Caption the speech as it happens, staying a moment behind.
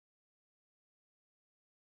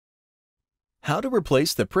How to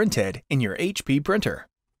replace the printhead in your HP printer.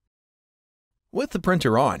 With the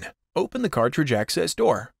printer on, open the cartridge access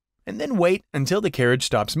door, and then wait until the carriage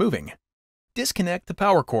stops moving. Disconnect the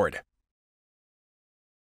power cord.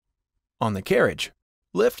 On the carriage,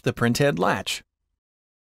 lift the printhead latch.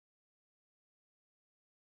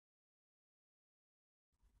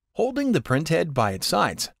 Holding the printhead by its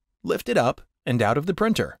sides, lift it up and out of the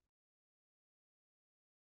printer.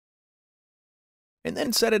 And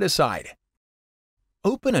then set it aside.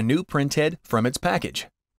 Open a new printhead from its package.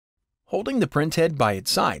 Holding the printhead by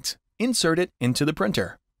its sides, insert it into the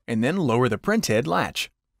printer, and then lower the printhead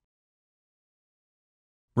latch.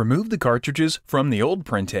 Remove the cartridges from the old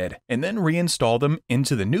printhead and then reinstall them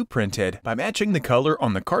into the new printhead by matching the color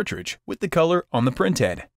on the cartridge with the color on the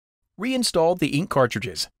printhead. Reinstall the ink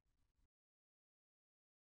cartridges.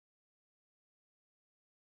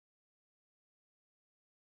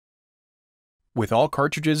 With all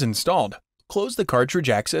cartridges installed, close the cartridge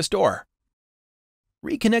access door.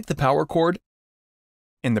 Reconnect the power cord,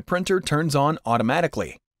 and the printer turns on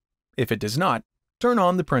automatically. If it does not, turn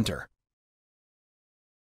on the printer.